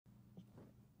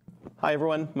Hi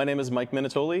everyone, my name is Mike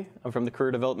Minatoli. I'm from the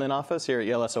Career Development Office here at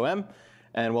Yale SOM,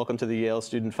 and welcome to the Yale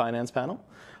Student Finance Panel.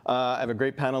 I have a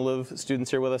great panel of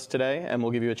students here with us today, and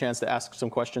we'll give you a chance to ask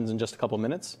some questions in just a couple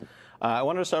minutes. I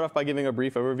wanted to start off by giving a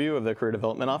brief overview of the Career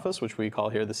Development Office, which we call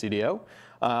here the CDO.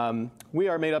 We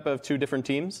are made up of two different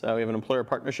teams. We have an employer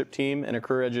partnership team and a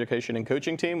career education and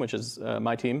coaching team, which is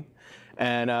my team.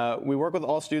 And we work with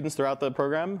all students throughout the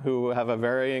program who have a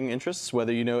varying interests,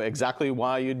 whether you know exactly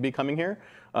why you'd be coming here,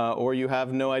 or you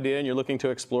have no idea and you're looking to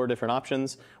explore different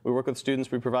options. We work with students.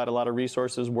 We provide a lot of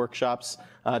resources, workshops,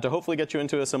 to hopefully get you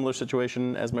into a similar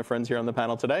situation as my friends here on the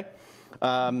panel today.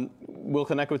 We'll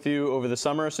connect with you over the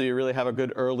summer so you really have a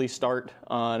good early start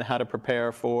on how to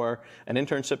prepare for an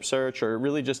internship search or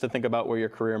really just to think about where your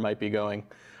career might be going.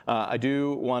 I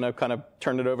do want to kind of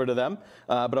turn it over to them,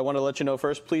 but I want to let you know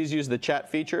first, please use the chat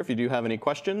feature if you do have any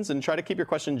questions, and try to keep your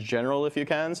questions general if you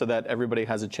can so that everybody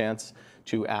has a chance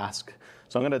to ask.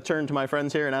 So I'm going to turn to my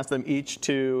friends here and ask them each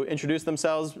to introduce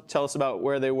themselves, tell us about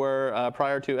where they were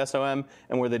prior to SOM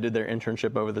and where they did their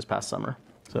internship over this past summer.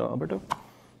 So Alberto.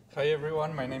 Hi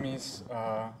everyone, my name is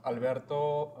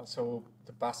Alberto. So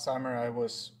the past summer I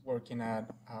was working at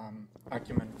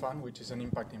Acumen Fund, which is an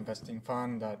impact investing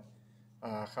fund that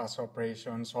has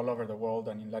operations all over the world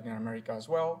and in Latin America as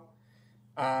well.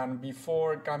 And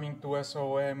before coming to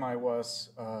SOM, I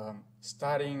was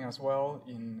studying as well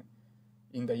in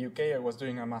the UK. I was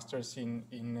doing a master's in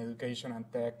education and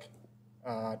tech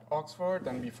at Oxford.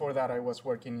 And before that, I was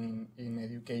working in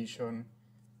education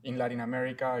in Latin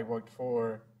America. I worked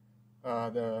for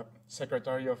the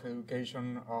Secretary of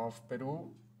Education of Peru,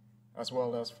 as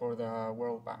well as for the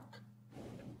World Bank.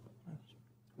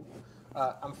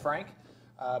 I'm Frank.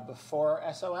 Before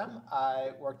SOM,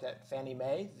 I worked at Fannie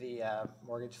Mae, the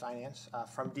mortgage finance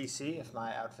from DC, if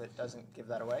my outfit doesn't give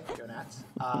that away, Joe Nats.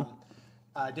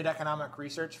 Did economic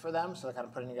research for them, so they're kind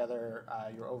of putting together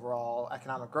your overall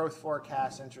economic growth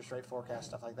forecast, interest rate forecast,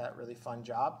 stuff like that. Really fun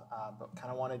job, but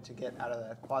kind of wanted to get out of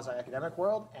the quasi-academic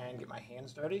world and get my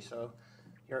hands dirty. So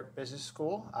here at business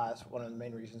school, that's one of the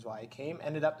main reasons why I came.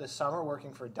 Ended up this summer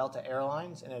working for Delta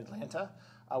Airlines in Atlanta.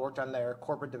 I worked on their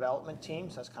corporate development team,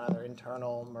 so that's kind of their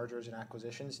internal mergers and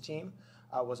acquisitions team.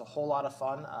 Was a whole lot of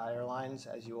fun. Airlines,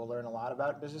 as you will learn a lot about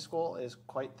at business school, is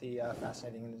quite the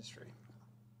fascinating industry.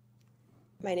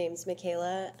 My name's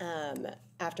Michaela.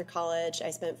 After college, I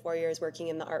spent 4 years working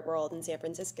in the art world in San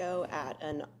Francisco at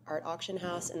an art auction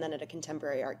house and then at a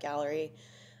contemporary art gallery.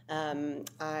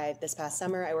 This past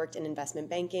summer, I worked in investment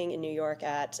banking in New York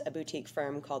at a boutique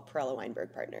firm called Perella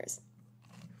Weinberg Partners.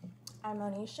 I'm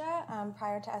Monisha.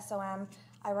 Prior to SOM,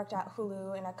 I worked at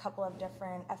Hulu in a couple of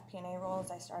different FP&A roles.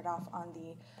 I started off on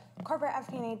the corporate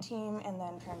FP&A team and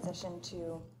then transitioned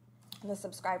to the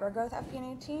subscriber growth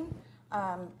FP&A team.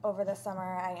 Over the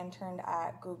summer, I interned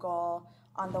at Google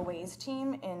on the Waze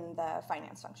team in the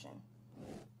finance function.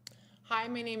 Hi,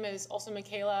 my name is also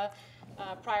Michaela.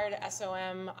 Prior to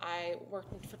SOM, I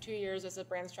worked for 2 years as a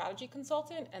brand strategy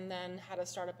consultant and then had a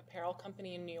startup apparel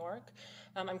company in New York.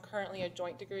 I'm currently a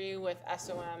joint degree with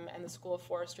SOM and the School of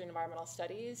Forestry and Environmental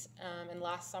Studies. And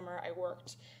last summer, I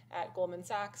worked at Goldman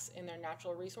Sachs in their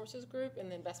natural resources group in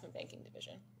the investment banking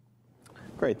division.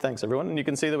 Great, thanks everyone. And you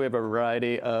can see that we have a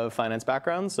variety of finance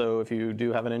backgrounds. So if you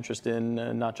do have an interest in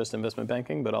not just investment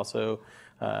banking, but also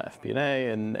FP&A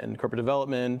and corporate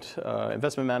development,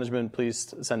 investment management,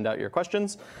 please send out your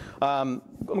questions. I'm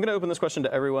going to open this question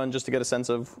to everyone just to get a sense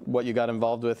of what you got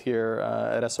involved with here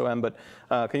at SOM. But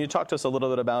can you talk to us a little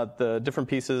bit about the different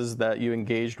pieces that you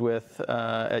engaged with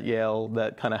at Yale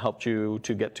that kind of helped you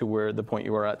to get to where the point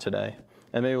you are at today?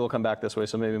 And maybe we'll come back this way,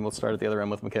 so maybe we'll start at the other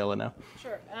end with Michaela now.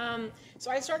 Sure. So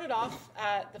I started off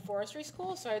at the forestry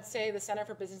school, so I'd say the Center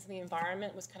for Business and the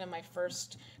Environment was kind of my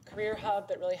first career hub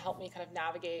that really helped me kind of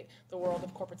navigate the world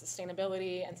of corporate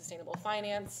sustainability and sustainable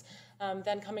finance.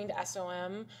 Then coming to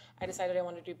SOM, I decided I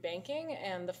wanted to do banking,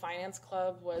 and the Finance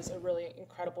Club was a really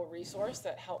incredible resource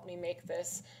that helped me make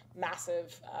this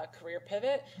massive career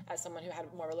pivot as someone who had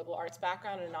more of a liberal arts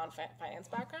background and a non-finance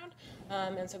background.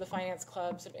 And so the Finance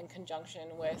Club, sort of in conjunction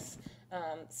with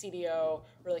CDO,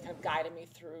 really kind of guided me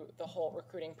through the whole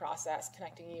recruiting process,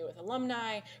 connecting you with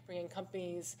alumni, bringing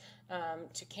companies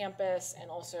to campus,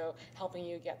 and also helping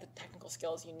you get the technical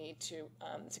skills you need to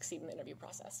succeed in the interview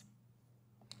process.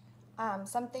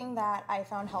 Something that I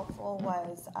found helpful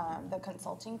was the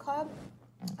consulting club.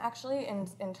 Actually,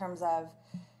 in terms of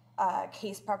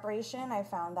case preparation, I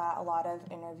found that a lot of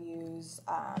interviews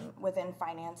within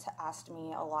finance asked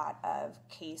me a lot of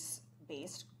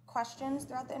case-based questions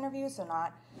throughout the interview, so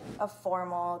not a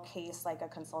formal case like a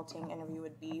consulting interview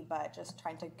would be, but just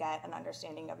trying to get an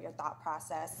understanding of your thought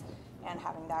process and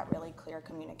having that really clear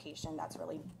communication that's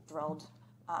really drilled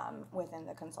within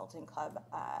the consulting club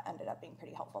ended up being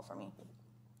pretty helpful for me.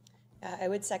 I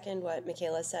would second what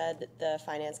Michaela said. The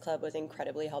finance club was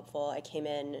incredibly helpful. I came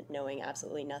in knowing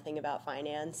absolutely nothing about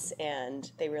finance, and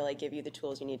they really give you the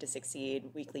tools you need to succeed,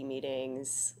 weekly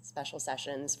meetings, special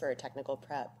sessions for technical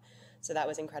prep. So that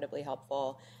was incredibly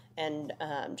helpful. And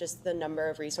just the number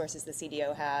of resources the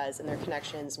CDO has and their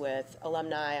connections with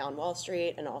alumni on Wall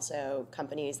Street and also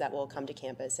companies that will come to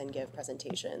campus and give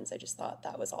presentations. I just thought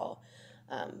that was all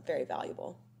very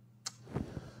valuable.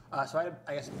 So I had,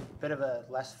 I guess, a bit of a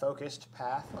less focused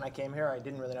path when I came here. I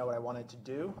didn't really know what I wanted to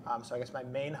do. So I guess my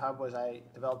main hub was I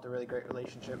developed a really great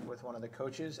relationship with one of the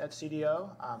coaches at CDO,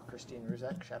 Christine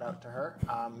Ruzek, shout out to her.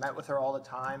 Met with her all the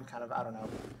time, kind of, I don't know,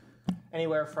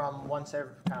 anywhere from once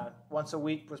a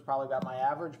week was probably about my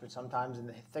average, but sometimes in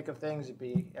the thick of things it'd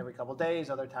be every couple days,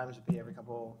 other times it'd be every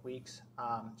couple weeks.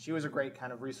 She was a great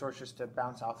kind of resource just to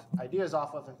bounce off ideas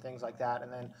off of and things like that.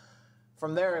 And then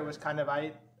from there, it was kind of,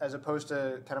 as opposed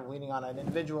to kind of leaning on an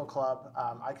individual club,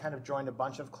 I kind of joined a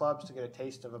bunch of clubs to get a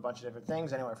taste of a bunch of different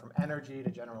things, anywhere from energy to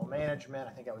general management.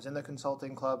 I think I was in the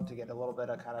consulting club to get a little bit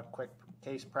of kind of quick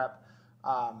case prep,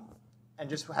 and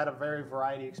just had a very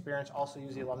variety experience. Also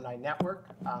used the alumni network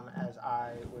as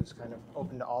I was kind of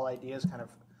open to all ideas, kind of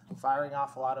firing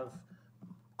off a lot of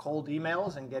cold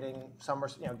emails and getting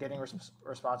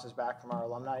responses back from our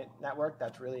alumni network.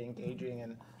 That's really engaging,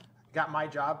 and got my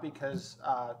job because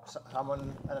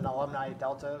someone at an alumni at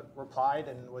Delta replied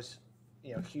and was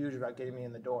huge about getting me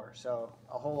in the door. So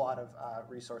a whole lot of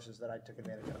resources that I took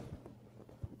advantage of.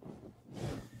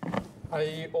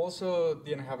 I also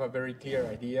didn't have a very clear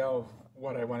idea of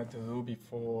what I wanted to do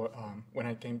before when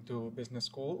I came to business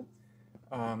school.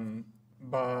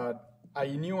 But I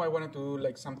knew I wanted to do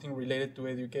like something related to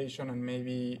education and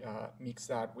maybe mix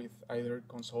that with either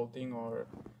consulting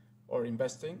or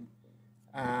investing.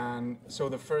 And so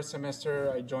the first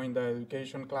semester I joined the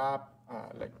education club,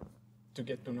 like to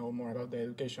get to know more about the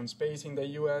education space in the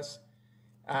US.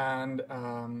 And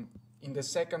in the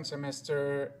second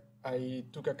semester, I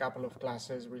took a couple of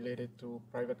classes related to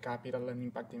private capital and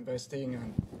impact investing,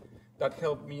 and that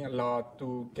helped me a lot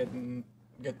to get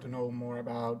to know more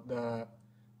about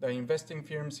the investing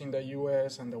firms in the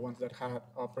US and the ones that had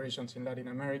operations in Latin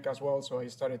America as well. So I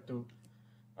started to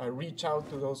reach out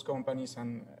to those companies,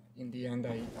 and in the end,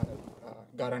 I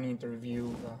got an interview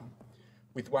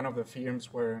with one of the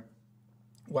firms where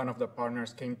one of the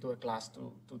partners came to a class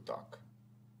to talk.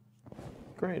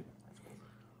 Great.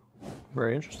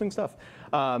 Very interesting stuff.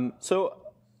 So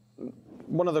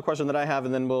one other question that I have,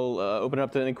 and then we'll open it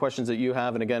up to any questions that you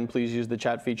have. And again, please use the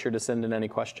chat feature to send in any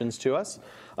questions to us.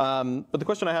 But the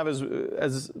question I have is,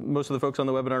 as most of the folks on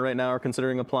the webinar right now are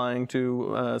considering applying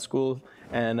to school,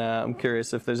 and I'm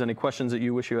curious if there's any questions that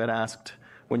you wish you had asked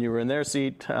when you were in their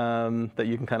seat that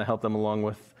you can kind of help them along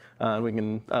with. I'll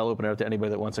open it up to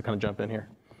anybody that wants to kind of jump in here.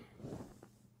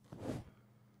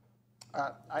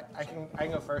 I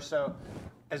can go first. So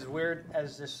as weird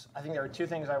as this, I think there are two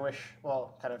things I wish,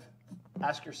 kind of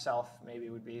ask yourself maybe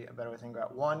would be a better way to think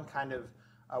about. One, kind of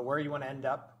where you want to end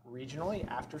up regionally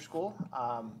after school.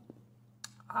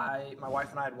 My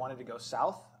wife and I had wanted to go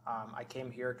south. I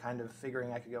came here kind of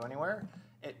figuring I could go anywhere.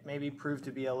 It maybe proved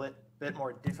to be a bit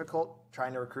more difficult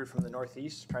trying to recruit from the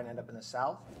Northeast, trying to end up in the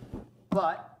South.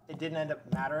 But it didn't end up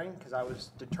mattering because I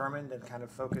was determined and kind of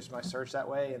focused my search that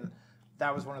way. And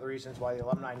that was one of the reasons why the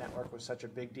alumni network was such a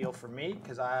big deal for me,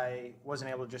 because I wasn't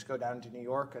able to just go down to New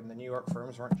York, and the New York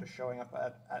firms weren't just showing up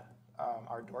at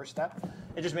our doorstep.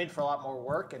 It just made for a lot more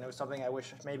work, and it was something I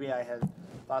wish maybe I had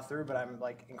thought through, but I'm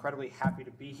like incredibly happy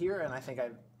to be here, and I think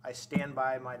I stand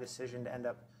by my decision to end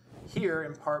up here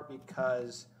in part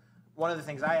because one of the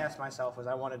things I asked myself was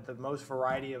I wanted the most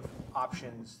variety of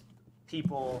options,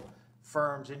 people,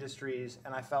 firms, industries,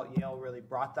 and I felt Yale really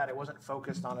brought that. It wasn't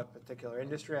focused on a particular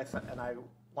industry, and I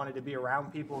wanted to be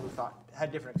around people who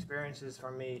had different experiences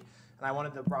from me, and I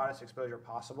wanted the broadest exposure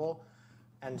possible.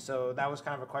 And so that was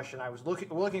kind of a question I was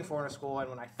looking for in a school, and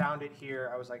when I found it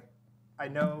here, I was like, I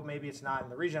know maybe it's not in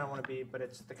the region I want to be, but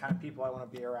it's the kind of people I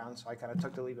want to be around, so I kind of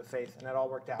took the leap of faith, and it all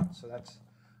worked out. So that's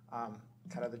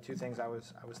kind of the two things I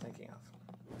was thinking of.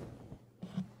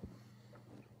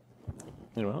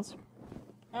 Anyone else?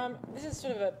 This is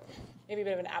sort of maybe a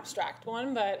bit of an abstract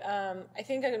one, but I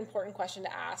think an important question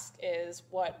to ask is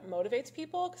what motivates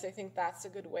people, because I think that's a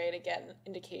good way to get an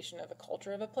indication of the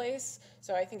culture of a place.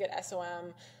 So I think at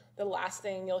SOM, the last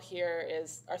thing you'll hear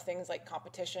are things like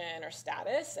competition or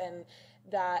status, and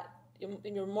that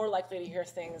you're more likely to hear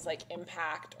things like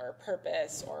impact or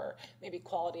purpose or maybe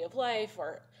quality of life,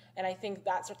 and I think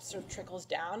that sort of trickles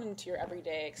down into your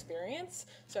everyday experience.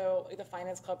 So the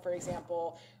Finance Club, for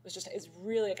example, is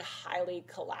really like a highly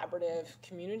collaborative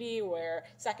community where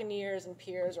second years and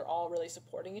peers are all really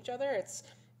supporting each other. It's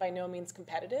by no means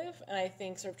competitive, and I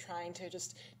think sort of trying to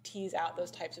just tease out those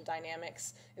types of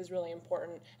dynamics is really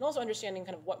important, and also understanding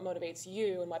kind of what motivates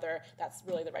you and whether that's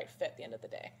really the right fit at the end of the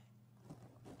day.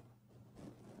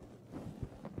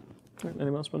 All right,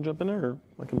 anyone else want to jump in there, or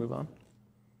I can move on?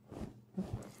 All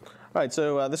right,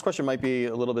 so this question might be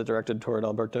a little bit directed toward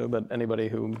Alberto, but anybody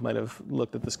who might have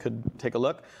looked at this could take a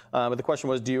look. But the question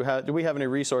was, do we have any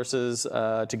resources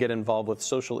to get involved with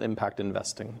social impact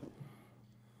investing?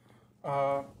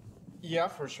 Yeah,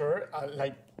 for sure.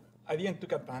 I didn't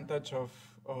take advantage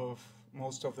of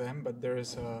most of them, but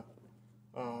there's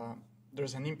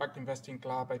an impact investing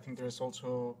club. I think there's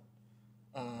also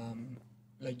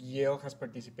Yale has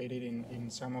participated in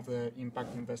some of the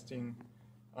impact investing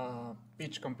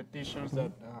pitch competitions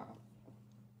that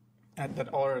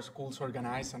other schools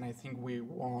organize, and I think we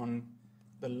won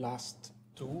the last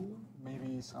two.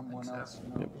 Maybe someone else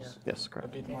knows Yes, correct. a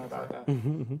bit more about that.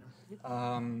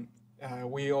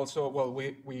 We also,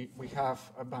 we have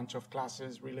a bunch of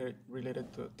classes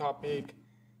related to the topic,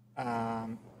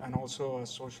 and also a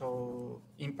social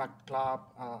impact club,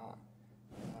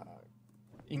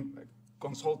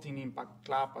 consulting impact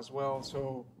club as well.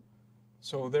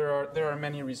 So there are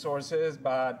many resources,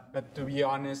 but to be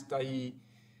honest, I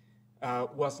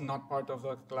was not part of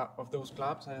those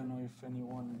clubs. I don't know if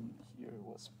anyone here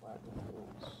was part of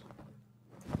those.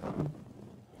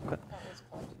 Okay.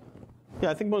 Yeah,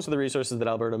 I think most of the resources that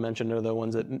Alberto mentioned are the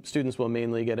ones that students will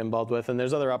mainly get involved with, and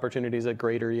there's other opportunities at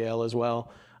Greater Yale as well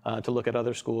to look at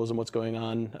other schools and what's going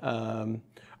on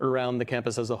around the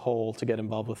campus as a whole to get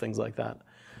involved with things like that.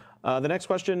 The next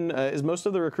question is most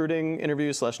of the recruiting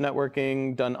interviews /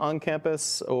 networking done on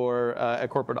campus or at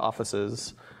corporate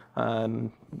offices?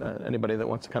 Anybody that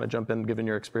wants to kind of jump in, given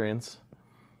your experience?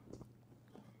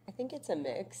 I think it's a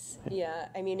mix. Yeah,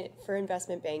 I mean, for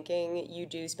investment banking, you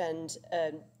do spend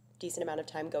a decent amount of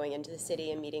time going into the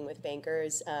city and meeting with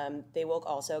bankers. They will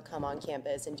also come on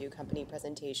campus and do company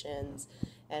presentations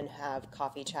and have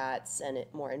coffee chats and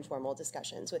more informal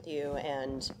discussions with you,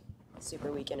 and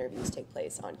Super Week interviews take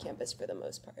place on campus for the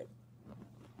most part.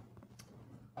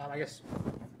 I guess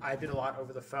I did a lot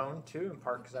over the phone too, in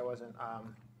part because I wasn't,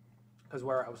 because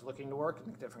where I was looking to work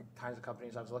and the different kinds of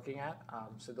companies I was looking at.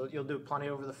 So you'll do plenty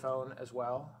over the phone as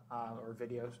well, or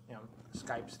videos,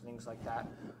 Skypes, things like that.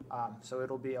 So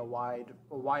it'll be a wide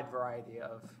variety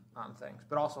of things,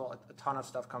 but also a ton of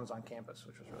stuff comes on campus,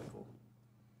 which was really cool.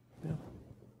 Yeah.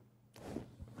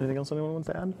 Anything else anyone wants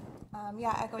to add?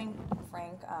 Yeah, echoing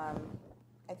Frank,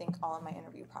 I think all of my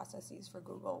interview processes for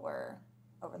Google were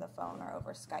over the phone or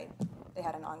over Skype. They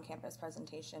had an on-campus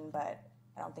presentation, but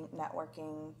I don't think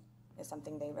networking is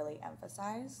something they really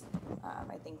emphasize.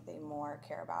 I think they more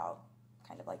care about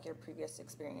kind of like your previous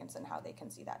experience and how they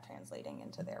can see that translating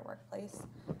into their workplace.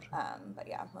 But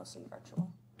yeah, mostly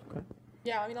virtual. Okay.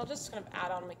 Yeah, I mean, I'll just kind of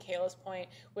add on Michaela's point.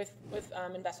 With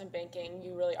investment banking,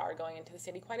 you really are going into the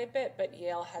city quite a bit, but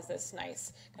Yale has this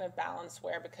nice kind of balance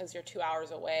where, because you're 2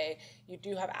 hours away, you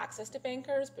do have access to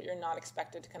bankers, but you're not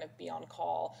expected to kind of be on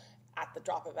call at the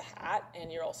drop of a hat,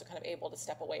 and you're also kind of able to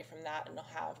step away from that and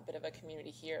have a bit of a community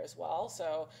here as well.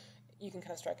 So you can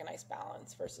kind of strike a nice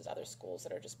balance versus other schools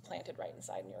that are just planted right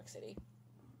inside New York City.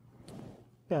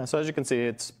 Yeah, so as you can see,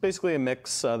 it's basically a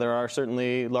mix. There are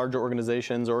certainly larger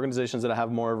organizations that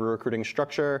have more of a recruiting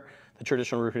structure, the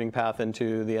traditional recruiting path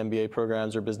into the MBA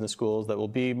programs or business schools that will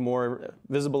be more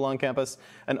visible on campus,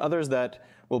 and others that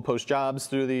will post jobs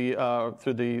through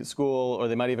the school, or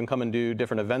they might even come and do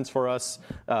different events for us,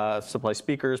 supply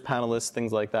speakers, panelists,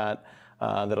 things like that.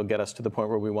 That'll get us to the point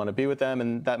where we want to be with them,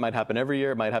 and that might happen every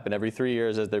year, it might happen every 3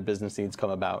 years as their business needs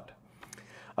come about.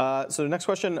 So the next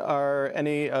question, are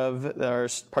any of our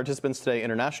participants today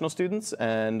international students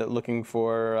and looking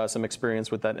for some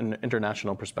experience with that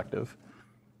international perspective?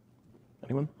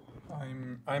 Anyone?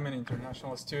 I'm an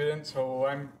international student, so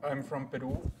I'm from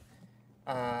Peru,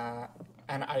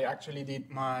 and I actually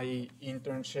did my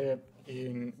internship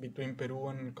between Peru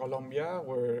and Colombia,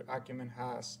 where Acumen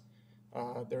has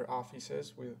their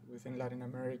offices within Latin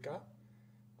America.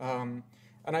 And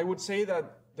I would say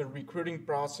that the recruiting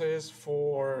process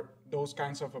for those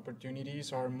kinds of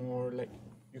opportunities are more like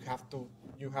you have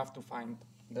to find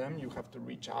them. You have to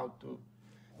reach out to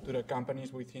the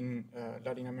companies within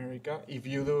Latin America. If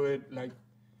you do it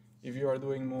if you are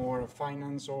doing more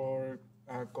finance or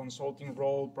consulting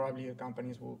role, probably the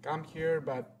companies will come here.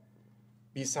 But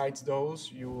besides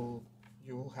those, you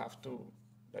have to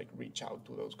like reach out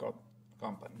to those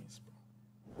companies.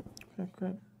 Okay,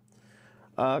 great.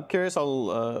 Curious, I'll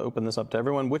open this up to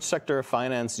everyone. Which sector of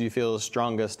finance do you feel is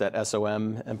strongest at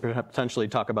SOM, and potentially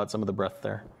talk about some of the breadth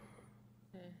there?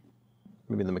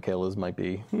 Maybe the Michaelas might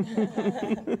be.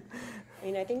 I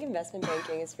mean, I think investment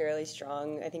banking is fairly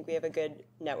strong. I think we have a good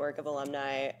network of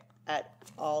alumni at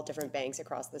all different banks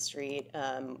across the street,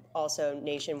 also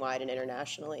nationwide and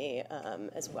internationally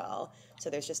as well. So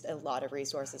there's just a lot of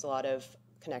resources, a lot of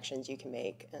connections you can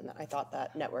make, and I thought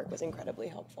that network was incredibly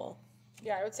helpful.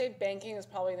 Yeah, I would say banking is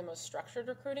probably the most structured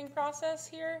recruiting process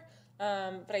here.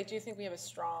 But I do think we have a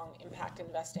strong impact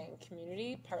investing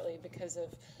community, partly because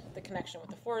of the connection with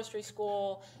the forestry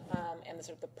school and the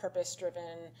sort of the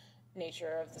purpose-driven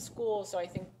nature of the school. So I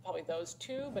think probably those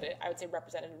two, but I would say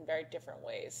represented in very different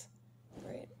ways.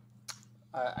 Right.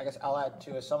 I guess I'll add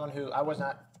too, as someone who I was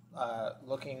not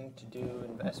looking to do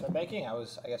investment banking. I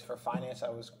guess for finance, I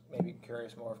was maybe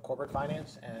curious more of corporate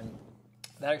finance, and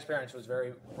that experience was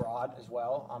very broad as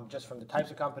well, just from the types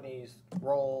of companies,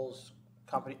 roles,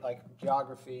 company like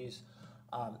geographies.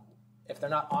 If they're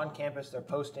not on campus, they're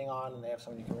posting on, and they have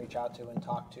someone you can reach out to and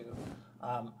talk to.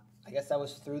 I guess that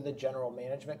was through the General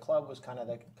Management Club, was kind of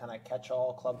the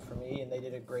catch-all club for me, and they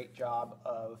did a great job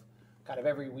of kind of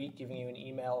every week giving you an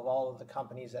email of all of the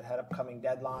companies that had upcoming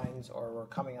deadlines or were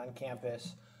coming on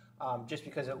campus. Just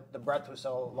because the breadth was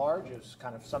so large, it was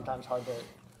kind of sometimes hard to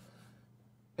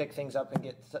pick things up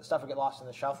and stuff would get lost in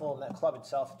the shuffle. And that club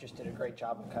itself just did a great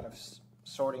job of kind of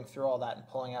sorting through all that and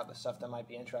pulling out the stuff that might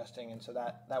be interesting. And so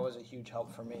that was a huge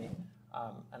help for me.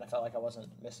 And I felt like I wasn't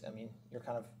missing. I mean, you're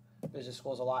kind of business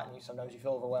schools a lot, and sometimes you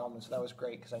feel overwhelmed. And so that was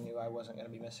great because I knew I wasn't going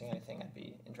to be missing anything I'd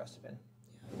be interested in.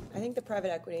 I think the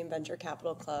Private Equity and Venture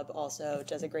Capital Club also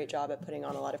does a great job at putting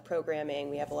on a lot of programming.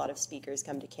 We have a lot of speakers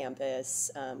come to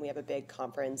campus. We have a big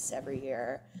conference every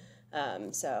year.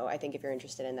 So I think if you're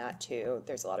interested in that too,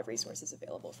 there's a lot of resources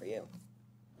available for you.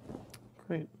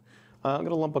 Great. I'm going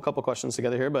to lump a couple questions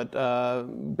together here, but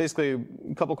basically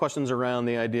a couple questions around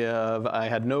the idea of I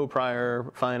had no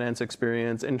prior finance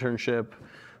experience, internship,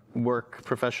 work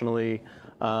professionally.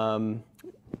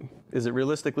 Is it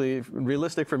realistic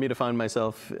for me to find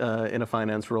myself in a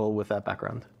finance role with that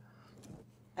background?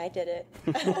 I did it.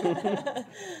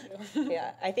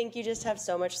 Yeah, I think you just have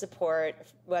so much support,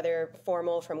 whether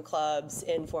formal from clubs,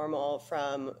 informal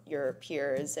from your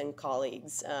peers and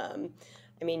colleagues.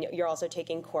 I mean, you're also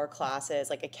taking core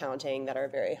classes like accounting that are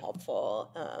very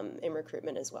helpful in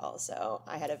recruitment as well. So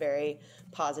I had a very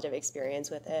positive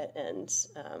experience with it. And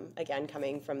again,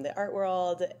 coming from the art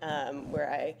world,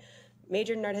 where I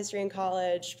majored in art history in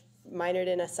college, minored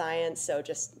in a science, so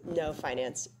just no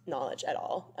finance knowledge at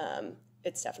all.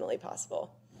 It's definitely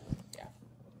possible. Yeah,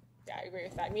 I agree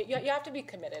with that. I mean, you have to be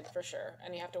committed for sure,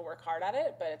 and you have to work hard at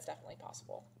it, but it's definitely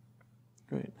possible.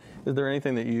 Great. Is there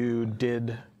anything that you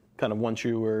did kind of once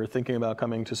you were thinking about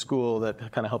coming to school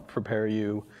that kind of helped prepare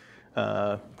you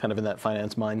kind of in that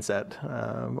finance mindset,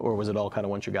 or was it all kind of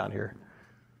once you got here?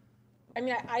 I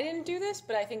mean, I didn't do this,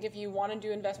 but I think if you want to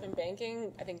do investment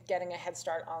banking, I think getting a head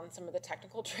start on some of the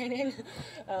technical training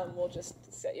will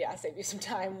just save you some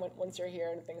time once you're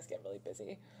here and things get really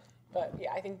busy. But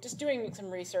yeah, I think just doing some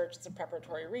research and some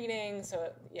preparatory reading,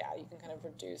 so you can kind of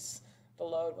reduce the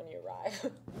load when you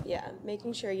arrive. Yeah,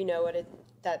 making sure you know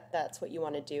that's what you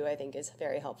want to do, I think, is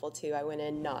very helpful too. I went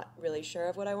in not really sure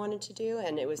of what I wanted to do,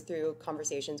 and it was through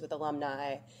conversations with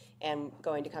alumni and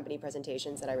going to company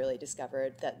presentations that I really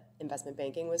discovered that investment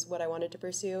banking was what I wanted to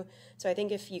pursue. So I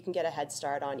think if you can get a head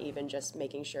start on even just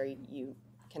making sure you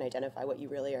can identify what you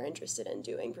really are interested in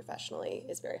doing professionally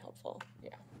is very helpful.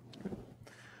 Yeah.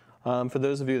 For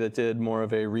those of you that did more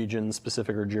of a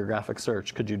region-specific or geographic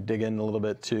search, could you dig in a little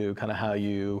bit to kind of how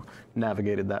you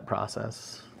navigated that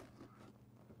process?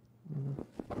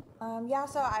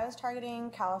 So I was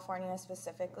targeting California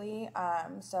specifically.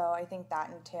 So I think that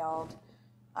entailed,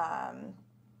 I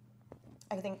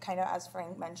think kind of as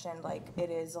Frank mentioned, like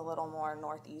it is a little more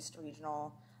Northeast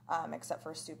regional, except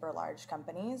for super large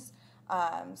companies.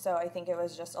 So I think it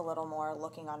was just a little more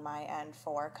looking on my end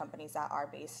for companies that are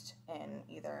based in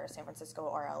either San Francisco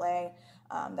or LA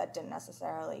that didn't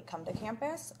necessarily come to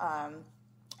campus,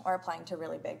 or applying to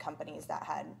really big companies that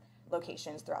had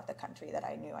locations throughout the country that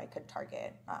I knew I could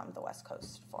target the West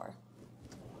Coast for.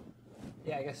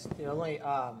 Yeah, I guess the only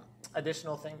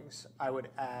additional things I would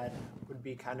add would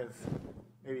be kind of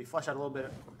maybe flesh out a little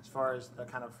bit as far as the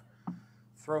kind of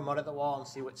throw mud at the wall and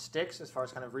see what sticks, as far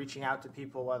as kind of reaching out to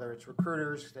people, whether it's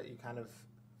recruiters that you kind of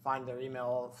find their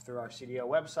email through our CDO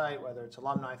website, whether it's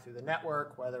alumni through the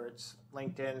network, whether it's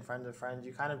LinkedIn, friends of friends.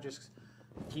 You kind of just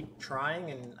keep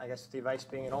trying. And I guess the advice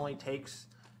being it only takes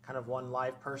kind of one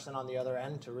live person on the other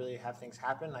end to really have things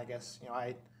happen. I guess,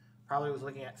 I probably was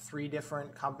looking at 3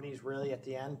 different companies really at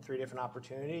the end, 3 different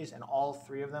opportunities, and all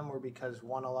 3 of them were because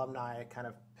one alumni kind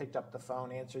of picked up the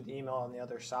phone, answered the email on the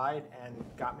other side, and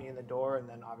got me in the door. And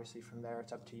then obviously from there,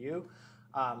 it's up to you.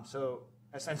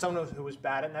 And someone who was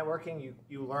bad at networking,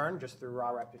 you learn just through raw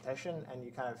repetition, and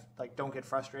you kind of like don't get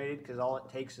frustrated because all it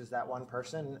takes is that one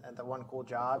person and that one cool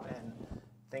job, and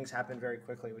things happen very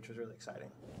quickly, which was really exciting.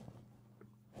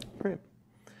 Great.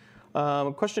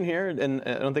 Question here, and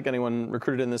I don't think anyone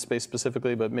recruited in this space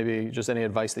specifically, but maybe just any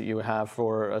advice that you have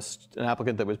for an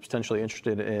applicant that was potentially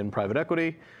interested in private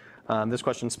equity. This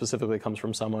question specifically comes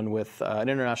from someone with an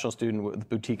international student with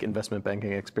boutique investment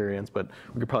banking experience, but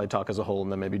we could probably talk as a whole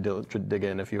and then maybe dig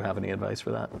in if you have any advice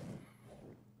for that.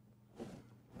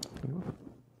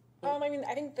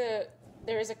 I think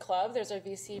there is a club. There's a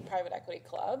VC private equity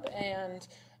club, and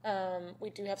we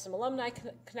do have some alumni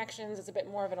connections. It's a bit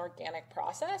more of an organic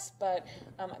process, but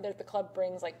the club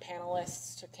brings like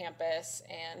panelists to campus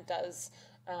and does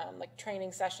like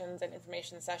training sessions and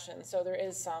information sessions. So there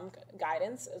is some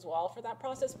guidance as well for that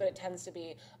process, but it tends to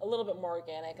be a little bit more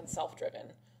organic and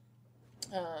self-driven.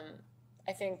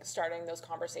 I think starting those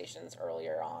conversations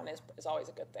earlier on is always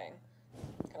a good thing,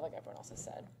 kind of like everyone else has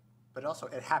said. But also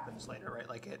it happens later, right?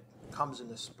 Like it comes in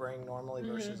the spring normally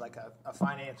versus like a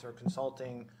finance or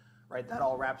consulting, right? That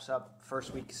all wraps up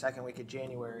first week, second week of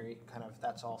January, kind of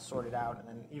that's all sorted out. And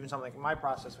then even something like my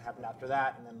process would happen after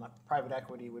that. And then my private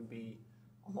equity would be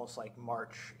almost like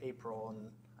March, April. And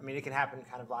I mean, it can happen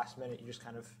kind of last minute. You just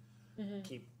kind of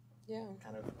keep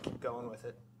going with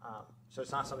it. So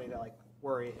it's not something to like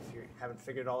worry if you haven't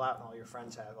figured it all out and all your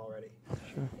friends have already.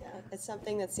 Sure. Yeah, it's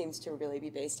something that seems to really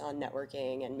be based on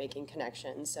networking and making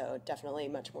connections, so definitely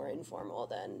much more informal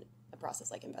than a process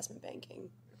like investment banking.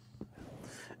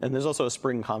 And there's also a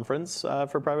spring conference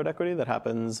for private equity that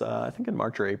happens, I think, in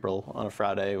March or April on a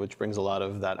Friday, which brings a lot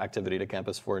of that activity to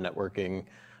campus for networking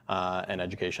and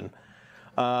education.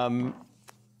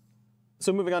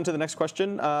 So moving on to the next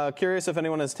question, curious if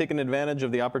anyone has taken advantage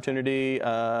of the opportunity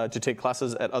to take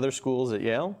classes at other schools at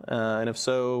Yale, and if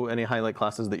so, any highlight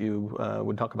classes that you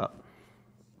would talk about.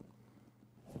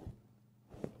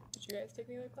 Did you guys take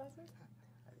any other classes?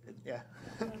 Yeah.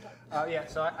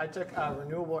 So I took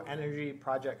Renewable Energy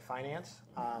Project Finance,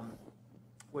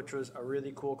 which was a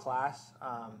really cool class.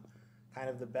 Kind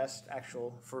of the best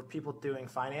for people doing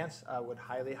finance, would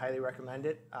highly, highly recommend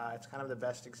it. It's kind of the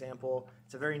best example.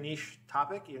 It's a very niche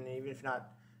topic, even if you're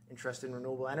not interested in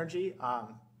renewable energy.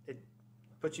 It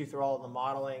puts you through all of the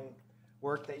modeling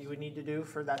work that you would need to do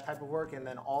for that type of work, and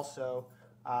then also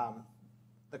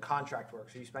the contract work.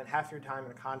 So you spend half your time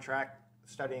in a contract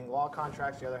studying law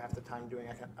contracts, the other half the time doing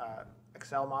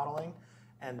Excel modeling,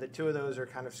 and the 2 of those are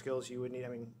kind of skills you would need. I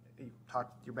mean, you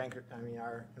talk to your banker. I mean,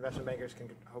 our investment bankers can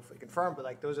hopefully confirm, but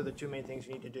like those are the 2 main things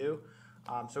you need to do.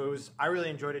 So I really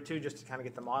enjoyed it too, just to kind of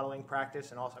get the modeling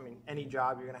practice, and also, I mean, any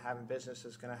job you're going to have in business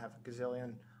is going to have a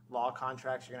gazillion law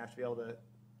contracts you're going to have to be able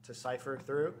to cipher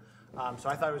through. So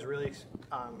I thought it was a really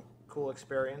cool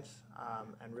experience,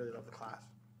 and really loved the class.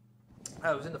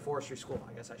 I was in the forestry school,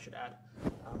 I guess I should add.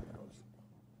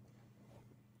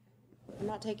 I'm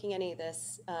not taking any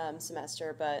this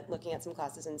semester, but looking at some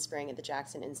classes in spring at the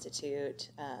Jackson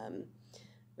Institute,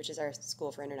 which is our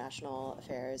School for International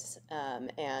Affairs,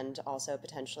 and also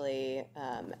potentially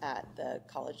at the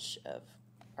College of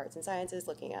Arts and Sciences,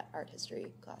 looking at art history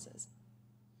classes.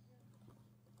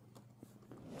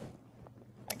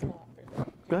 I can walk through.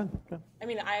 Go ahead. I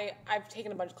mean, I've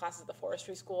taken a bunch of classes at the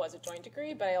forestry school as a joint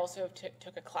degree, but I also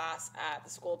took a class at the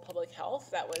School of Public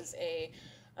Health that was a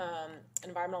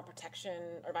environmental protection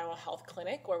or environmental health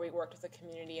clinic where we worked with a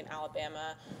community in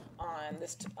Alabama on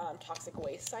this toxic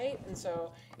waste site. And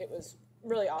so it was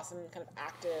really awesome, kind of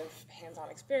active,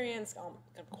 hands-on experience, kind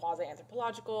of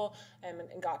quasi-anthropological, and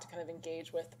got to kind of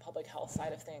engage with the public health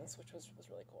side of things, which was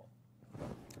really cool.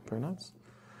 Very nice.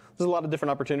 There's a lot of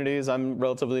different opportunities. I'm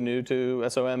relatively new to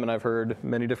SOM, and I've heard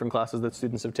many different classes that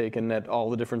students have taken at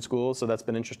all the different schools, so that's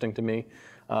been interesting to me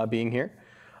being here.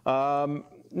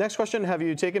 Next question, have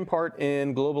you taken part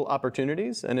in global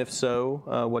opportunities? And if so,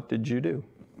 what did you do?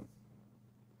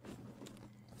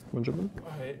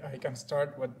 I can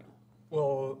start.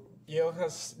 Well, Yale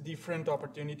has different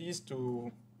opportunities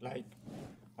to, like,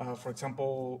 for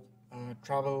example,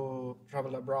 travel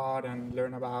abroad and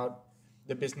learn about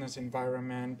the business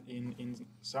environment in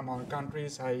some other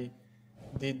countries. I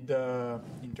did the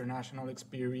international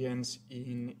experience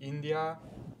in India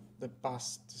the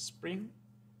past spring.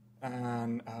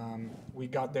 And we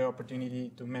got the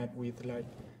opportunity to meet with like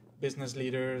business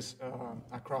leaders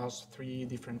across 3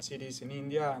 different cities in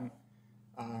India, and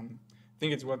I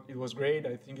think it was great.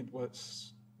 I think it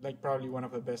was like probably one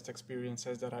of the best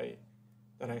experiences that I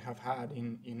have had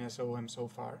in SOM so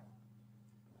far.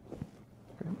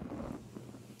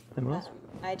 Anyone else?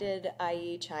 I did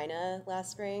IE China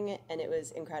last spring, and it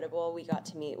was incredible. We got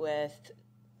to meet with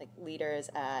like leaders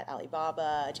at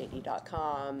Alibaba,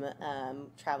 JD.com,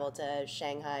 traveled to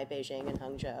Shanghai, Beijing, and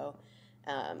Hangzhou.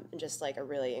 And just like a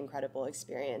really incredible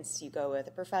experience. You go with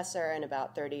a professor and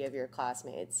about 30 of your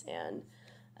classmates, and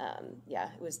yeah,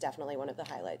 it was definitely one of the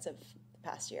highlights of the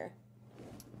past year.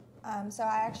 So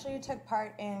I actually took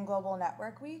part in Global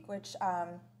Network Week, which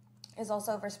is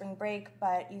also over spring break,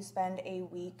 but you spend a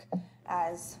week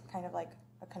as kind of like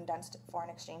a condensed foreign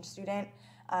exchange student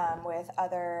with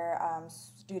other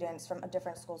students from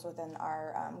different schools within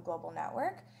our global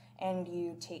network, and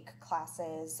you take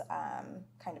classes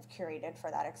kind of curated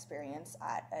for that experience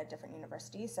at a different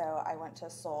university. So I went to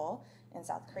Seoul in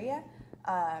South Korea,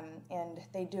 and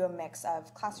they do a mix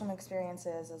of classroom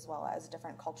experiences as well as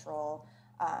different cultural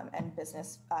and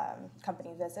business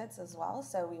company visits as well.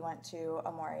 So we went to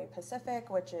Amore Pacific,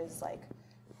 which is like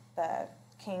the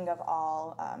king of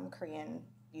all Korean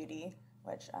beauty,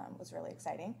 which was really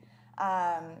exciting.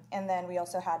 And then we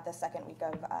also had the second week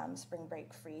of spring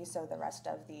break free, so the rest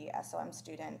of the SOM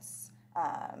students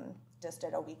just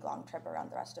did a week-long trip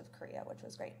around the rest of Korea, which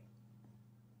was great.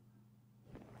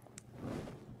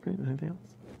 Great. Anything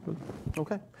else?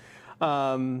 Okay.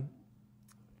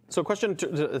 So question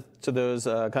to those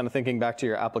kind of thinking back to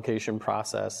your application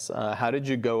process. How did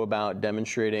you go about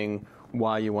demonstrating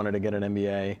why you wanted to get an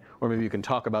MBA? Or maybe you can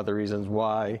talk about the reasons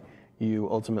why you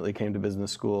ultimately came to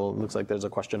business school. It looks like there's a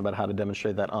question about how to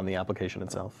demonstrate that on the application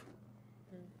itself.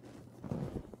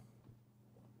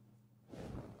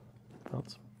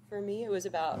 Thoughts? For me, it was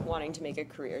about wanting to make a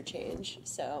career change.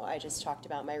 So I just talked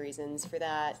about my reasons for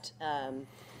that.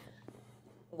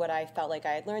 What I felt like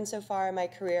I had learned so far in my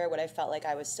career, what I felt like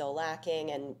I was still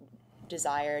lacking and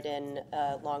desired in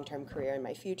a long-term career in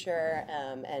my future,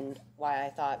 and why I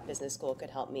thought business school could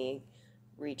help me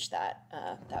reach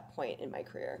that point in my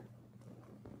career.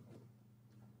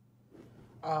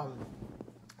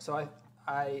 So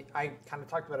I kind of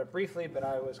talked about it briefly, but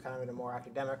I was kind of in a more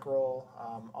academic role.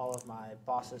 All of my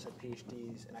bosses had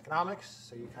PhDs in economics,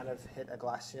 so you kind of hit a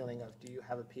glass ceiling of do you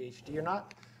have a PhD or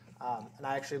not? And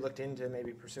I actually looked into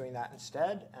maybe pursuing that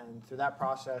instead, and through that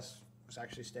process was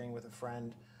actually staying with a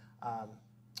friend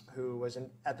who was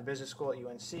at the business school at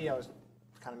UNC. I was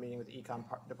kind of meeting with the econ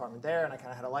department there, and I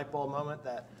kind of had a light bulb moment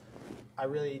that I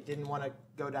really didn't want to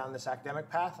go down this academic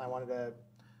path. I wanted to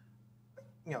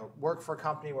work for a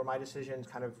company where my decisions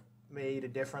kind of made a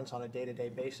difference on a day-to-day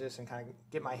basis and kind of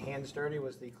get my hands dirty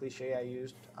was the cliche I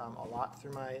used a lot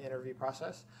through my interview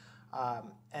process.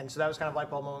 And so that was kind of a light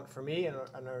bulb moment for me, and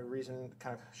a reason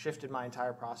kind of shifted my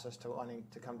entire process to wanting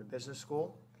to come to business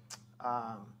school.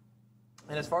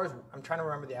 And as far as, I'm trying to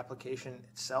remember the application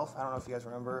itself. I don't know if you guys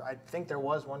remember. I think there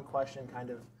was one question kind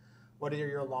of, what are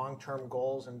your long-term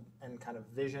goals and kind of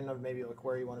vision of maybe like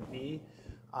where you want to be?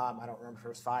 I don't remember if it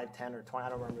was 5, 10, or 20. I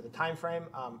don't remember the time frame,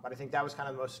 but I think that was kind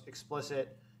of the most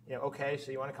explicit, okay,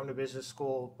 so you want to come to business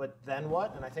school, but then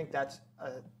what? And I think that's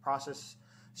a process,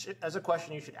 as a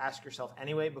question you should ask yourself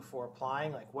anyway before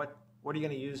applying, like what are you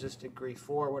going to use this degree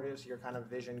for? What is your kind of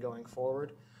vision going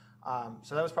forward?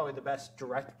 So that was probably the best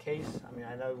direct case. I mean,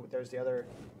 I know there's the other,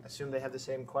 assume they have the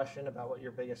same question about what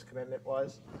your biggest commitment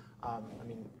was. I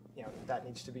mean, that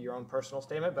needs to be your own personal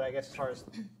statement, but I guess as far as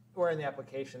where in the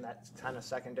application, that's kind of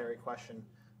secondary question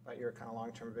about your kind of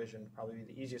long-term vision, probably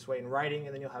be the easiest way in writing,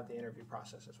 and then you'll have the interview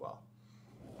process as well.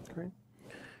 Great.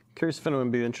 Curious if anyone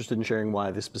would be interested in sharing why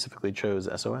they specifically chose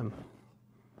SOM.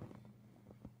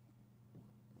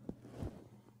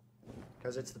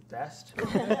 Because it's the best.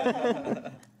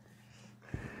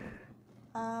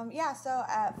 Yeah, so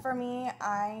for me,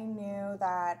 I knew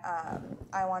that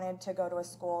I wanted to go to a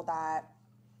school that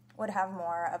would have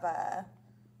more of a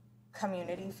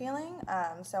community feeling.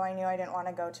 So I knew I didn't want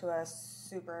to go to a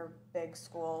super big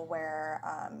school where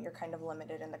you're kind of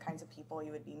limited in the kinds of people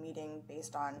you would be meeting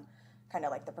based on kind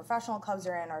of like the professional clubs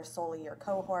you're in or solely your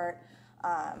cohort.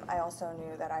 I also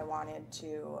knew that I wanted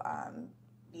to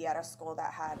be at a school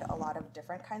that had a lot of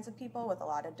different kinds of people with a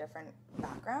lot of different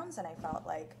backgrounds, and I felt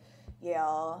like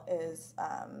Yale is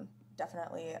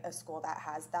definitely a school that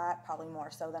has that, probably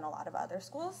more so than a lot of other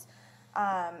schools.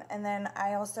 And then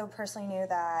I also personally knew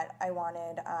that I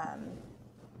wanted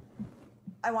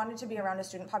to be around a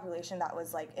student population that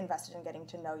was like invested in getting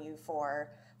to know you for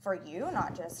you,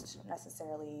 not just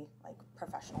necessarily like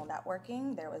professional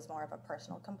networking. There was more of a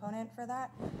personal component for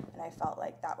that, and I felt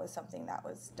like that was something that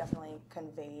was definitely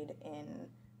conveyed in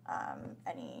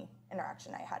any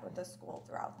interaction I had with the school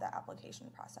throughout the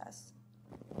application process.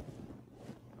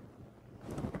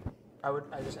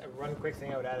 I just have one quick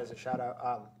thing I would add as a shout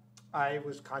out. I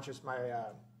was conscious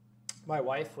my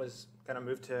wife was going to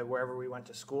move to wherever we went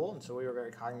to school, and so we were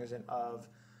very cognizant of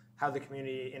how the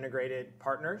community integrated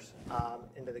partners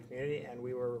into the community, and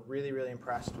we were really, really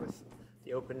impressed with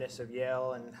the openness of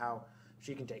Yale and how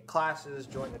she can take classes,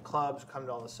 join the clubs, come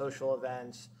to all the social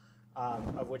events,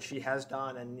 of which she has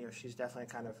done, and she's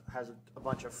definitely kind of has a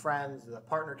bunch of friends. The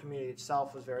partner community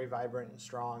itself was very vibrant and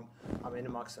strong in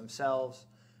amongst themselves,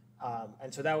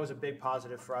 and so that was a big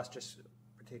positive for us, just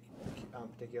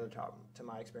particular to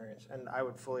my experience, and I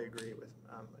would fully agree with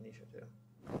Anisha too.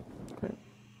 Great.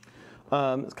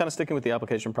 It's kind of sticking with the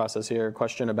application process here.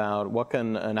 Question about what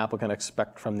can an applicant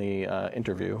expect from the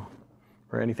interview,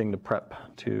 or anything to prep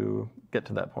to get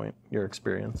to that point, your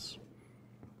experience?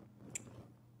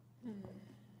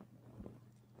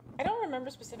 I don't remember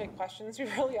specific questions, to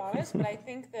be really honest, but I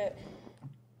think that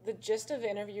the gist of the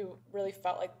interview really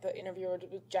felt like the interviewer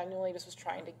genuinely just was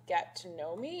trying to get to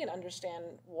know me and understand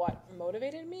what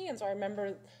motivated me. And so I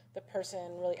remember the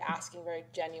person really asking very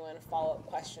genuine follow-up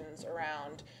questions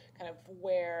around kind of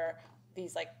where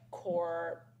these like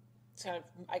core kind of,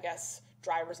 I guess,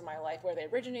 drivers in my life, where they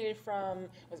originated from,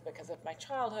 was it because of my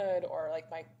childhood or like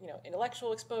my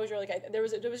intellectual exposure. Like it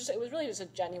was really just a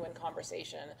genuine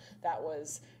conversation that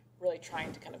was really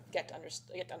trying to kind of get to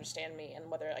understand me and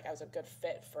whether like I was a good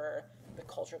fit for the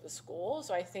culture of the school.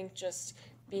 So I think just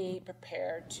be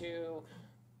prepared to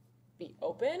be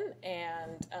open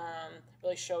and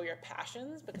really show your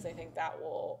passions, because I think that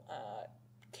will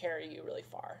carry you really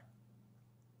far.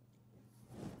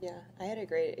 Yeah, I had a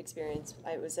great experience.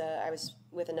 I was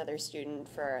with another student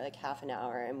for like half an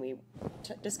hour, and we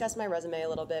discussed my resume a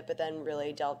little bit, but then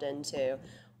really delved into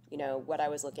what I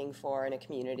was looking for in a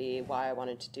community, why I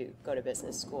wanted to go to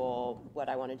business school, what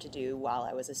I wanted to do while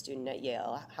I was a student at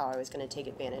Yale, how I was going to take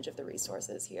advantage of the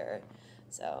resources here.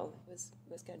 So it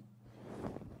was good.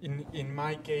 In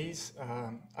my case,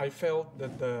 I felt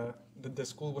that the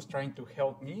school was trying to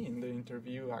help me in the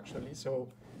interview, actually. So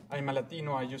I'm a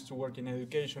Latino. I used to work in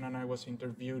education, and I was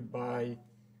interviewed by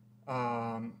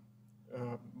a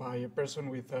person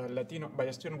with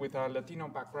a student with a Latino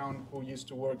background who used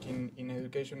to work in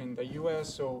education in the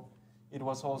U.S. So it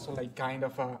was also like kind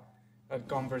of a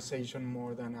conversation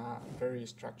more than a very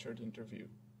structured interview.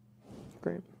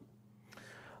 Great.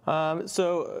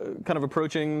 So kind of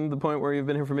approaching the point where you've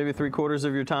been here for maybe 3/4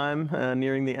 of your time,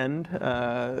 nearing the end.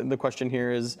 The question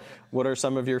here is, what are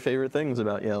some of your favorite things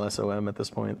about Yale SOM at this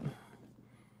point?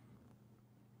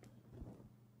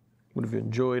 What have you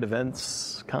enjoyed?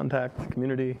 Events, contact,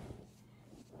 community?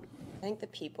 I think the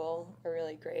people are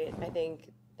really great. I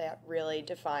think that really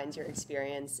defines your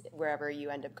experience wherever you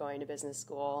end up going to business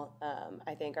school.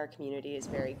 I think our community is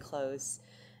very close.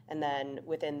 And then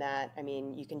within that, I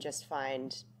mean, you can just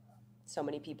find so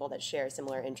many people that share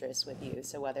similar interests with you.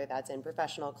 So whether that's in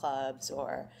professional clubs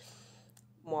or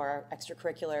more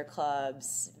extracurricular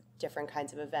clubs, different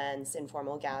kinds of events,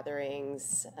 informal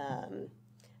gatherings,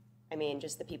 I mean,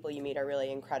 just the people you meet are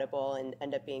really incredible and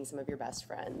end up being some of your best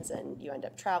friends, and you end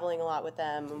up traveling a lot with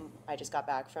them. I just got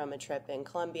back from a trip in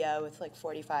Colombia with like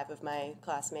 45 of my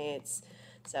classmates,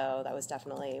 so that was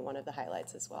definitely one of the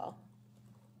highlights as well.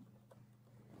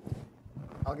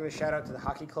 I'll give a shout out to the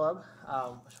hockey club.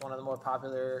 It's one of the more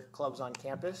popular clubs on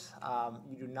campus.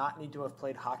 You do not need to have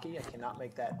played hockey. I cannot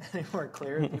make that any more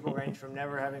clear. People range from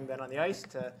never having been on the ice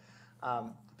to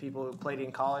people who played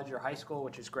in college or high school,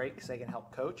 which is great because they can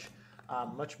help coach.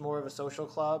 Much more of a social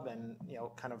club, and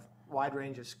kind of wide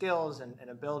range of skills and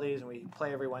abilities. And we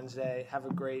play every Wednesday. Have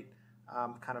a great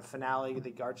kind of finale,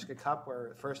 the Gardska Cup,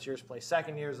 where first years play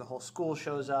second years. The whole school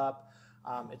shows up.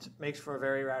 It makes for a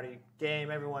very rowdy game.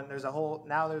 There's a whole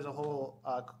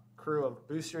crew of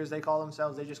boosters, they call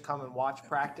themselves. They just come and watch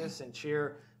practice and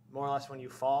cheer more or less when you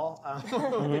fall,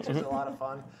 which is a lot of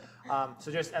fun. So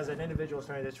just as an individual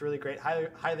story, that's really great.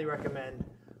 Highly recommend.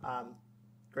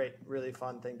 Great, really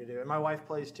fun thing to do. And my wife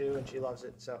plays too, and she loves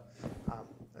it. So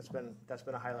that's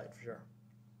been a highlight for sure.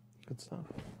 Good stuff.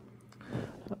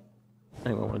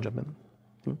 Anyone want to jump in?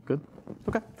 Good.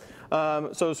 Okay.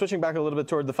 So switching back a little bit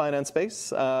toward the finance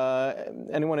space,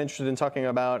 anyone interested in talking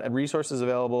about resources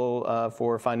available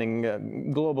for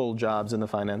finding global jobs in the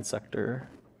finance sector?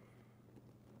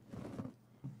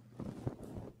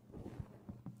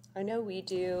 I know we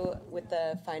do with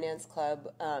the Finance Club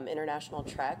international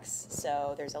treks.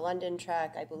 So there's a London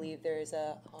trek. I believe there's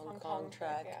a Hong Kong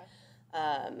trek.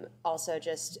 Yeah. Also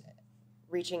just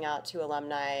reaching out to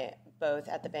alumni both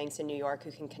at the banks in New York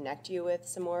who can connect you with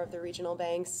some more of the regional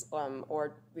banks,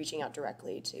 or reaching out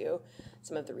directly to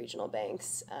some of the regional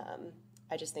banks.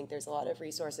 I just think there's a lot of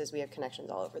resources. We have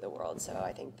connections all over the world, so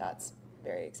I think that's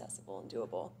very accessible and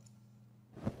doable.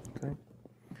 Okay.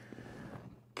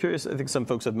 Curious, I think some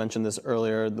folks have mentioned this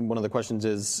earlier. One of the questions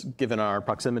is, given our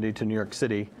proximity to New York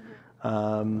City,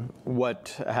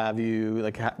 what have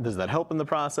you, does that help in the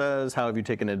process? How have you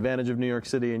taken advantage of New York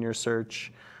City in your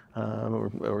search?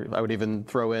 Or I would even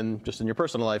throw in, just in your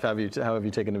personal life, how have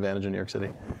you taken advantage of New York City?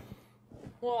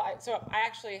 Well, so I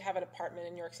actually have an apartment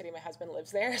in New York City. My husband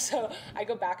lives there, so I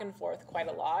go back and forth quite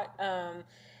a lot.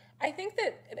 I think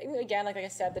that, again, like I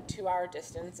said, the 2-hour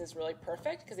distance is really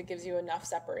perfect because it gives you enough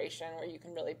separation where you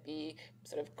can really be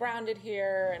sort of grounded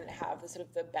here and have the sort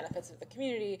of the benefits of the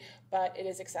community, but it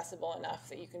is accessible enough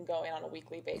that you can go in on a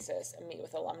weekly basis and meet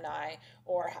with alumni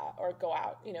or go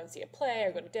out, and see a play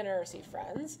or go to dinner or see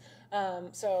friends.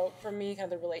 So for me,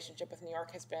 kind of the relationship with New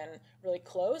York has been really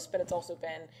close, but it's also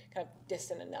been kind of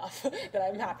distant enough that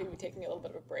I'm happy to be taking a little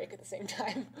bit of a break at the same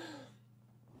time.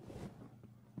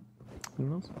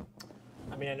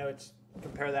 I mean, I know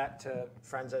compare that to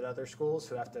friends at other schools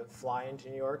who have to fly into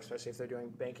New York, especially if they're doing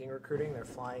banking recruiting. They're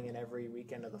flying in every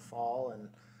weekend of the fall, and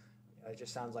it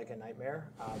just sounds like a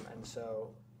nightmare. And so,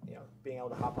 being able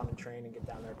to hop on a train and get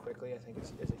down there quickly, I think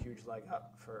is a huge leg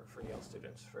up for Yale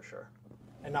students, for sure.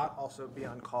 And not also be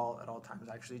on call at all times.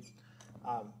 Actually,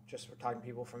 just we're talking to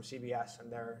people from CBS,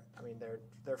 and their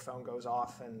phone goes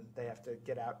off and they have to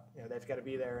get out. They've got to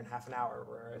be there in half an hour,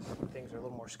 whereas things are a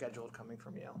little more scheduled coming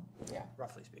from Yale. Yeah,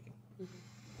 roughly speaking.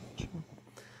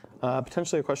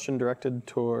 Potentially a question directed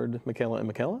toward Michaela and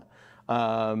Michaela.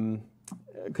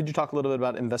 Could you talk a little bit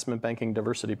about investment banking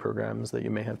diversity programs that you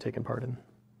may have taken part in?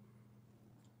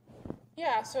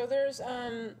 Yeah, so there's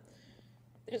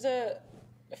a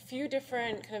few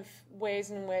different kind of ways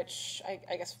in which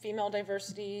I guess female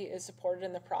diversity is supported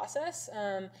in the process.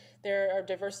 There are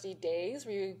diversity days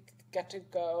where you get to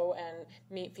go and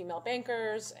meet female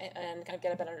bankers and kind of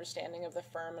get a better understanding of the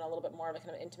firm on a little bit more of a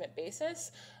kind of intimate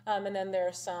basis. And then there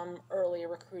are some early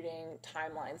recruiting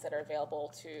timelines that are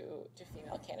available to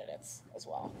female candidates as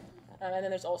well. And then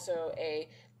there's also a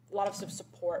lot of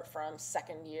support from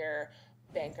second-year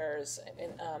bankers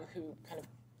who kind of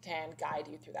can guide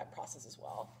you through that process as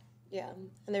well. Yeah,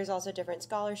 and there's also different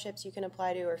scholarships you can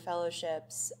apply to or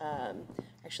fellowships. I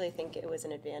actually think it was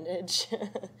an advantage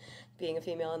being a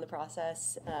female in the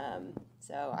process.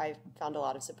 So I found a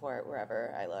lot of support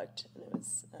wherever I looked, and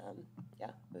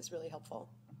it was really helpful.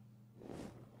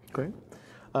 Great.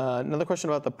 Another question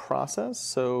about the process.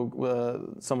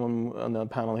 So someone on the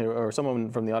panel here, or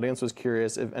someone from the audience, was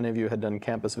curious if any of you had done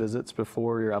campus visits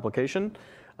before your application,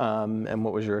 and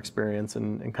what was your experience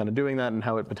in kind of doing that, and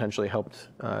how it potentially helped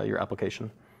your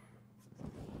application.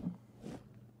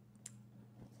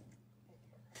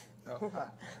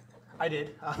 I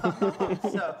did.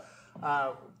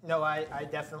 No,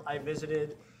 I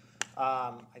visited,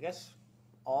 I guess,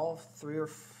 all 3 or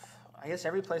 4. I guess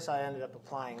every place I ended up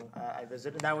applying, I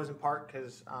visited. That was in part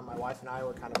because my wife and I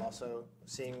were kind of also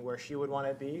seeing where she would want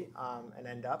to be and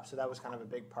end up. So that was kind of a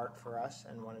big part for us,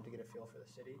 and wanted to get a feel for the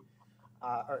city,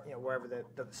 or wherever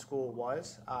the school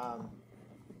was.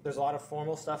 There's a lot of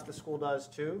formal stuff the school does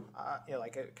too.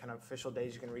 Like kind of official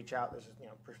days you can reach out. There's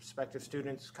prospective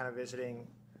students kind of visiting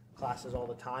classes all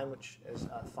the time, which is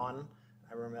fun.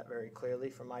 I remember that very clearly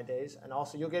from my days. And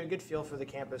also you'll get a good feel for the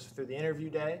campus through the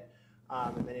interview day.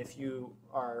 And then if you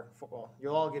are,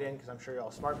 you'll all get in because I'm sure you're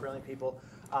all smart, brilliant people.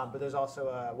 But there's also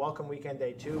a welcome weekend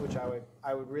day too, which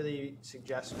I would really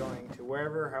suggest going to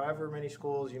however many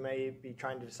schools you may be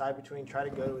trying to decide between. Try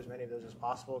to go to as many of those as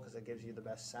possible because it gives you the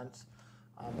best sense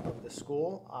of the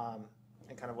school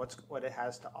and kind of what it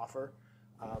has to offer.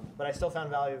 But I still found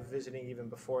value of visiting even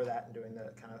before that and doing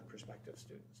the kind of prospective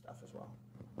student stuff as well.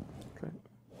 Great.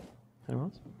 Anyone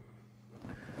else?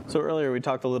 So earlier we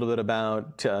talked a little bit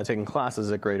about taking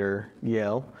classes at Greater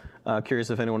Yale. Curious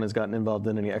if anyone has gotten involved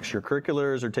in any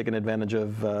extracurriculars or taken advantage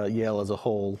of Yale as a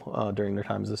whole during their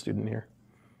time as a student here.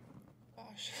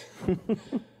 Gosh,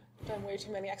 done way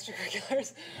too many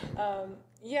extracurriculars.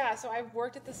 So I've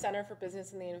worked at the Center for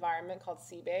Business and the Environment called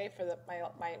CBAE for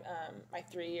my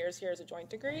 3 years here as a joint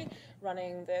degree,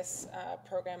 running this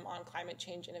program on climate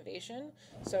change innovation.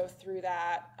 So through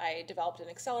that, I developed an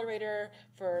accelerator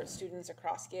for students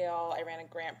across Yale. I ran a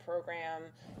grant program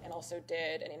and also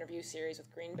did an interview series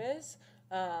with GreenBiz.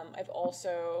 I've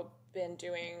also been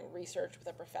doing research with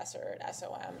a professor at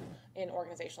SOM in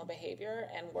organizational behavior,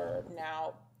 and we're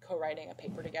now co-writing a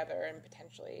paper together, and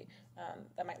potentially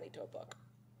that might lead to a book.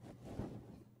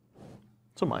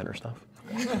 Some minor stuff.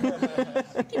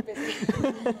 Keep busy.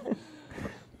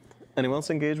 Anyone else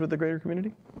engaged with the greater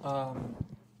community?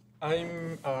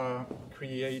 I'm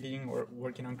creating or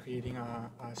working on creating a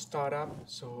startup.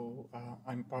 So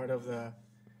I'm part of the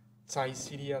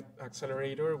Tri-City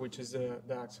Accelerator, which is the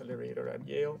accelerator at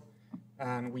Yale.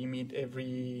 And we meet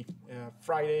every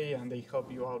Friday, and they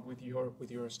help you out with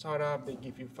your startup. They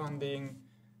give you funding,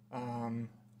 and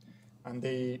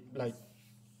they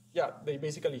they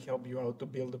basically help you out to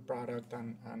build a product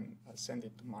and send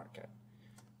it to market.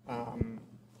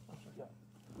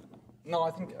 No,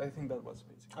 I think that was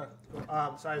basically.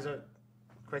 So as a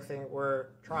quick thing, we're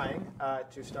trying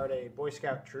to start a Boy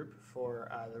Scout troop for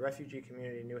the refugee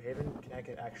community in New Haven.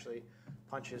 Connecticut actually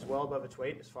punches well above its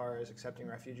weight as far as accepting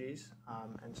refugees,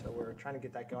 and so we're trying to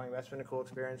get that going. That's been a cool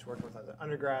experience working with other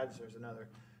undergrads. There's another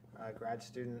grad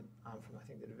student from I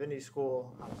think the Divinity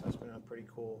School, so that's been a pretty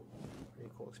cool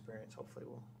experience. Hopefully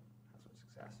we'll have some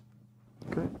success.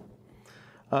 Great.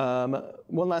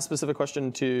 One last specific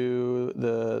question to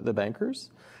the bankers.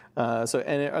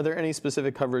 And are there any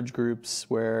specific coverage groups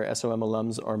where SOM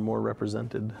alums are more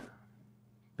represented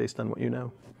based on what you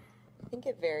know? I think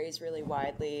it varies really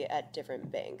widely at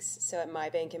different banks. So at my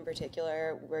bank in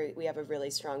particular, we have a really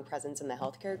strong presence in the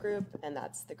healthcare group, and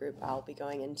that's the group I'll be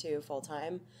going into full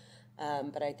time.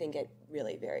 But I think it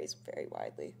really varies very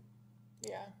widely.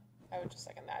 Yeah, I would just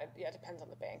second that. It depends on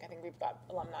the bank. I think we've got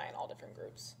alumni in all different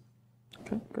groups.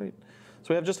 Okay, great. So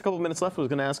we have just a couple of minutes left. I was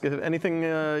going to ask if anything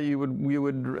you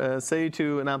would say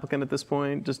to an applicant at this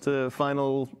point, just a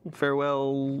final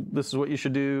farewell. This is what you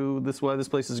should do. This is why this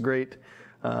place is great.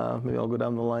 Maybe I'll go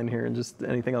down the line here and just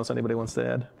anything else anybody wants to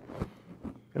add.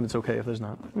 And it's okay if there's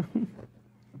not.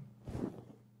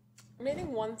 I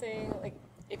think one thing, like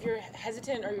if you're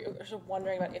hesitant or you're sort of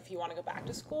wondering about if you want to go back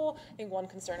to school, I think one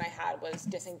concern I had was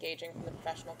disengaging from the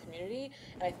professional community.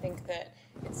 And I think that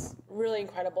it's really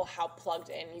incredible how plugged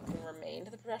in you can remain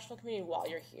to the professional community while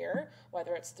you're here,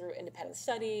 whether it's through independent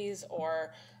studies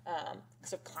or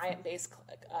sort of client-based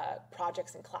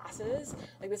projects and classes.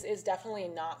 Like this is definitely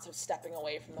not sort of stepping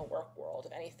away from the work world.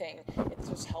 If anything, it's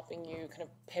just helping you kind of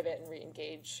pivot and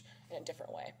re-engage in a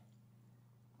different way.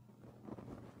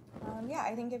 Yeah,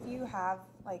 I think if you have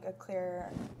like a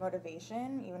clear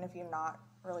motivation, even if you're not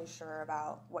really sure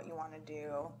about what you want to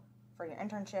do for your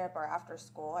internship or after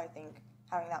school, I think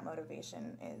having that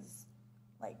motivation is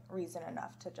like reason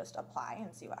enough to just apply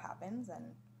and see what happens. And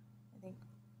I think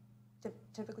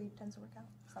typically tends to work out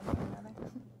some way or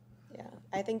another. Yeah,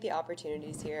 I think the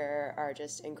opportunities here are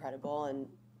just incredible and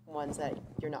ones that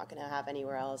you're not going to have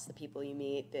anywhere else. The people you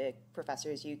meet, the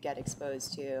professors you get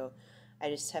exposed to. I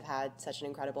just have had such an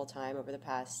incredible time over the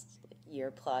past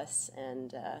year plus,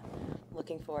 and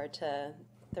looking forward to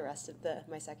the rest of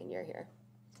my second year here.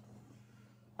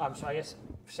 So I guess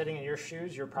sitting in your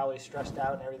shoes, you're probably stressed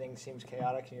out and everything seems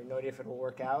chaotic and you have no idea if it will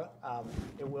work out.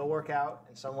 It will work out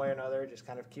in some way or another. Just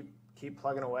kind of keep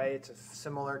plugging away. It's a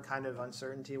similar kind of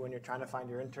uncertainty when you're trying to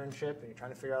find your internship and you're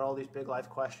trying to figure out all these big life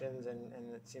questions, and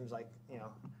it seems like,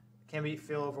 can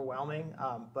feel overwhelming,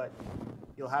 but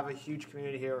you'll have a huge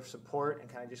community here of support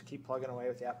and kind of just keep plugging away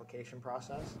with the application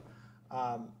process.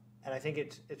 And I think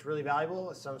it's really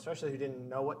valuable, especially who didn't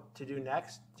know what to do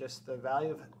next, just the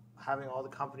value of having all the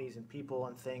companies and people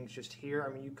and things just here.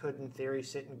 I mean, you could, in theory,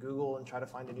 sit in Google and try to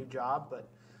find a new job, but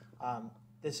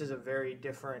this is a very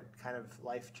different kind of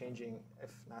life-changing,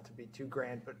 if not to be too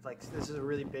grand, but like this is a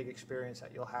really big experience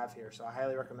that you'll have here. So I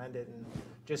highly recommend it, and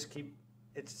just keep,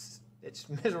 it's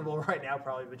miserable right now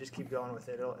probably, but just keep going with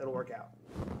it. It'll work out.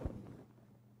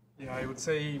 Yeah, I would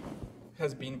say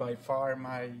has been by far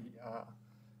my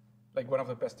like one of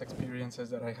the best experiences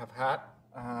that I have had,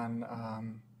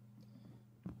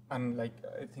 and like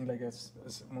I think like as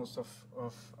most of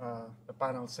the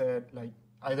panel said, like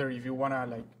either if you wanna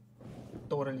like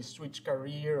totally switch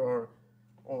career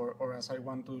or as I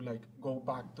want to like go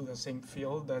back to the same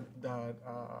field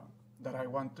that I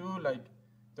want to, like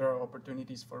there are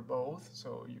opportunities for both,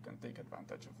 so you can take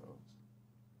advantage of those.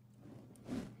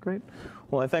 Great.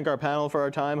 Well, I thank our panel for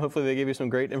our time. Hopefully they gave you some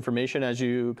great information as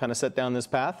you kind of set down this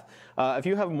path. If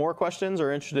you have more questions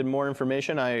or interested in more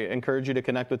information, I encourage you to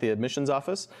connect with the admissions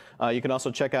office. You can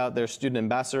also check out their student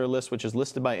ambassador list, which is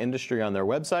listed by industry on their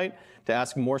website, to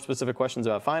ask more specific questions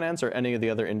about finance or any of the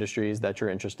other industries that you're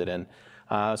interested in.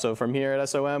 So from here at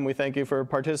SOM, we thank you for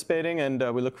participating, and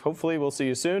hopefully we'll see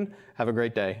you soon. Have a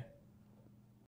great day.